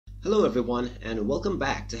Hello everyone and welcome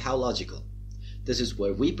back to How Logical. This is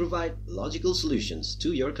where we provide logical solutions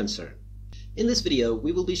to your concern. In this video,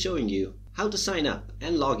 we will be showing you how to sign up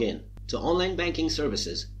and log in to online banking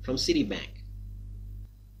services from Citibank.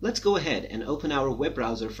 Let's go ahead and open our web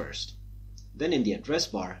browser first. Then in the address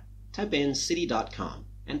bar, type in citi.com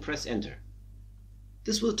and press enter.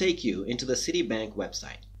 This will take you into the Citibank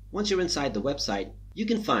website. Once you're inside the website, you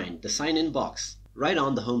can find the sign-in box right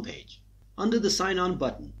on the home page. Under the Sign On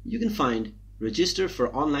button, you can find Register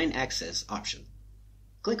for Online Access option.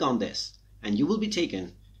 Click on this and you will be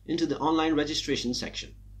taken into the online registration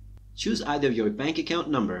section. Choose either your bank account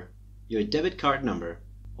number, your debit card number,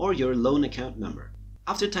 or your loan account number.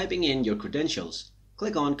 After typing in your credentials,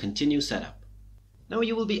 click on Continue Setup. Now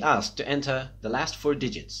you will be asked to enter the last 4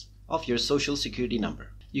 digits of your social security number.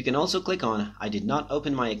 You can also click on I did not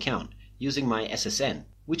open my account using my SSN,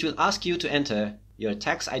 which will ask you to enter your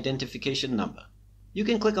tax identification number. You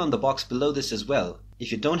can click on the box below this as well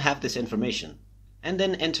if you don't have this information, and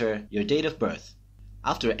then enter your date of birth.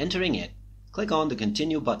 After entering it, click on the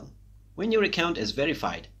Continue button. When your account is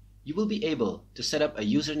verified, you will be able to set up a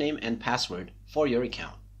username and password for your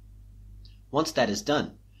account. Once that is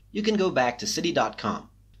done, you can go back to citi.com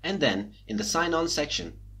and then in the Sign On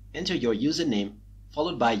section, enter your username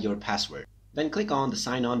followed by your password. Then click on the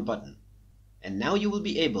Sign On button. And now you will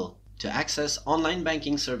be able to access online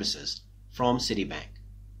banking services from Citibank.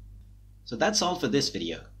 So that's all for this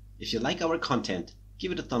video. If you like our content,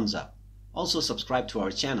 give it a thumbs up. Also subscribe to our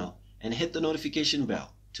channel and hit the notification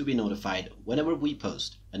bell to be notified whenever we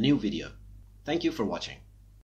post a new video. Thank you for watching.